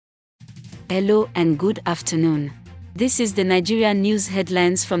Hello and good afternoon. This is the Nigerian news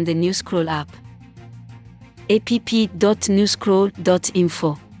headlines from the Newscroll app.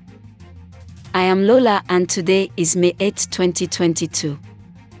 app.newscroll.info. I am Lola and today is May 8, 2022.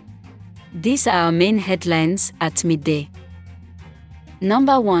 These are our main headlines at midday.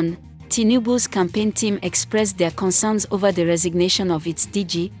 Number 1. Tinubu's campaign team expressed their concerns over the resignation of its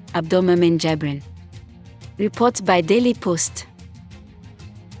DG, Abdulmomen Jibrin. Report by Daily Post.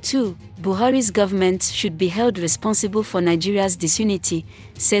 2. Buhari's government should be held responsible for Nigeria's disunity,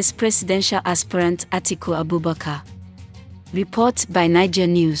 says presidential aspirant Atiku Abubakar. Report by Niger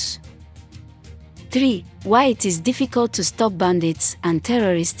News. 3. Why it is difficult to stop bandits and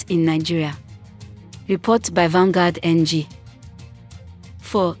terrorists in Nigeria. Report by Vanguard NG.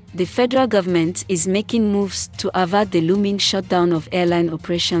 4. The federal government is making moves to avert the looming shutdown of airline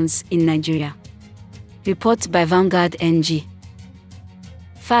operations in Nigeria. Report by Vanguard NG.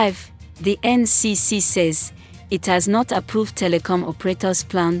 5. The NCC says it has not approved telecom operators'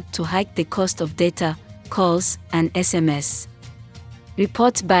 plan to hike the cost of data, calls, and SMS.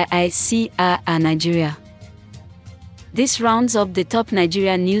 Report by ICR Nigeria. This rounds up the top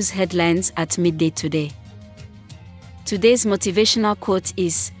Nigerian news headlines at midday today. Today's motivational quote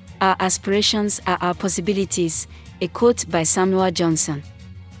is, "Our aspirations are our possibilities," a quote by Samuel Johnson.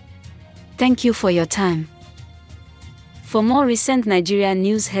 Thank you for your time. For more recent Nigerian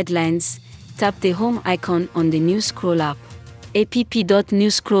news headlines, tap the home icon on the Newscroll app.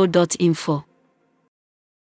 app.newscroll.info.